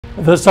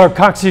The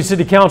Sarcoxie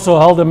City Council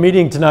held a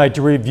meeting tonight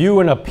to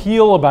review an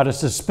appeal about a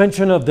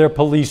suspension of their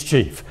police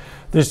chief.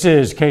 This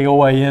is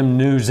KOAM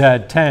News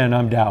at 10.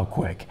 I'm Dow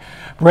Quick.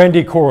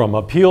 Brandy Corum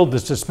appealed the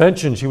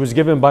suspension she was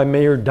given by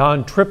Mayor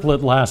Don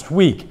Triplett last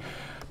week.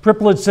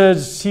 Triplett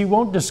says he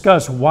won't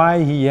discuss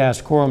why he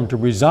asked Corum to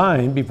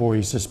resign before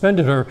he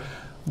suspended her,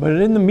 but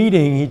in the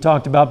meeting he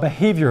talked about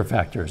behavior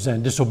factors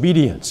and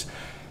disobedience.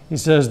 He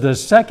says the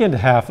second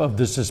half of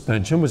the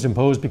suspension was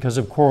imposed because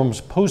of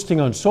Corum's posting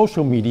on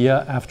social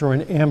media after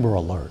an Amber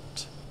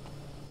Alert.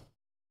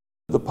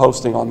 The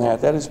posting on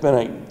that has been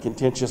a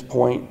contentious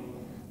point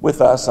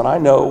with us, and I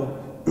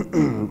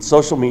know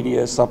social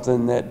media is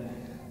something that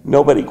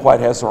nobody quite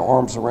has their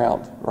arms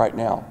around right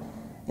now.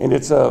 And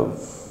it's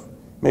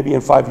maybe in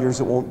 5 years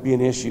it won't be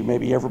an issue.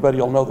 Maybe everybody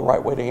will know the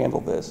right way to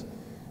handle this.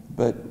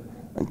 But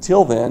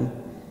until then,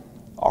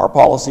 our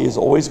policy is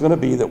always going to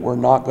be that we're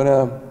not going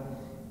to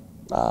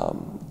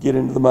get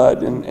into the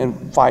mud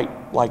and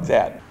fight like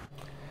that.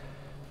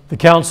 The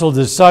council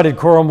decided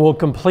Corum will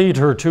complete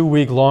her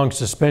 2-week-long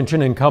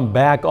suspension and come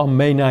back on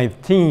May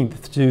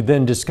 19th to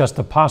then discuss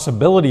the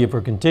possibility of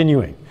her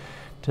continuing.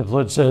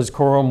 Triplett says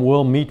Corum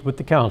will meet with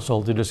the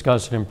council to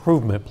discuss an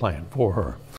improvement plan for her.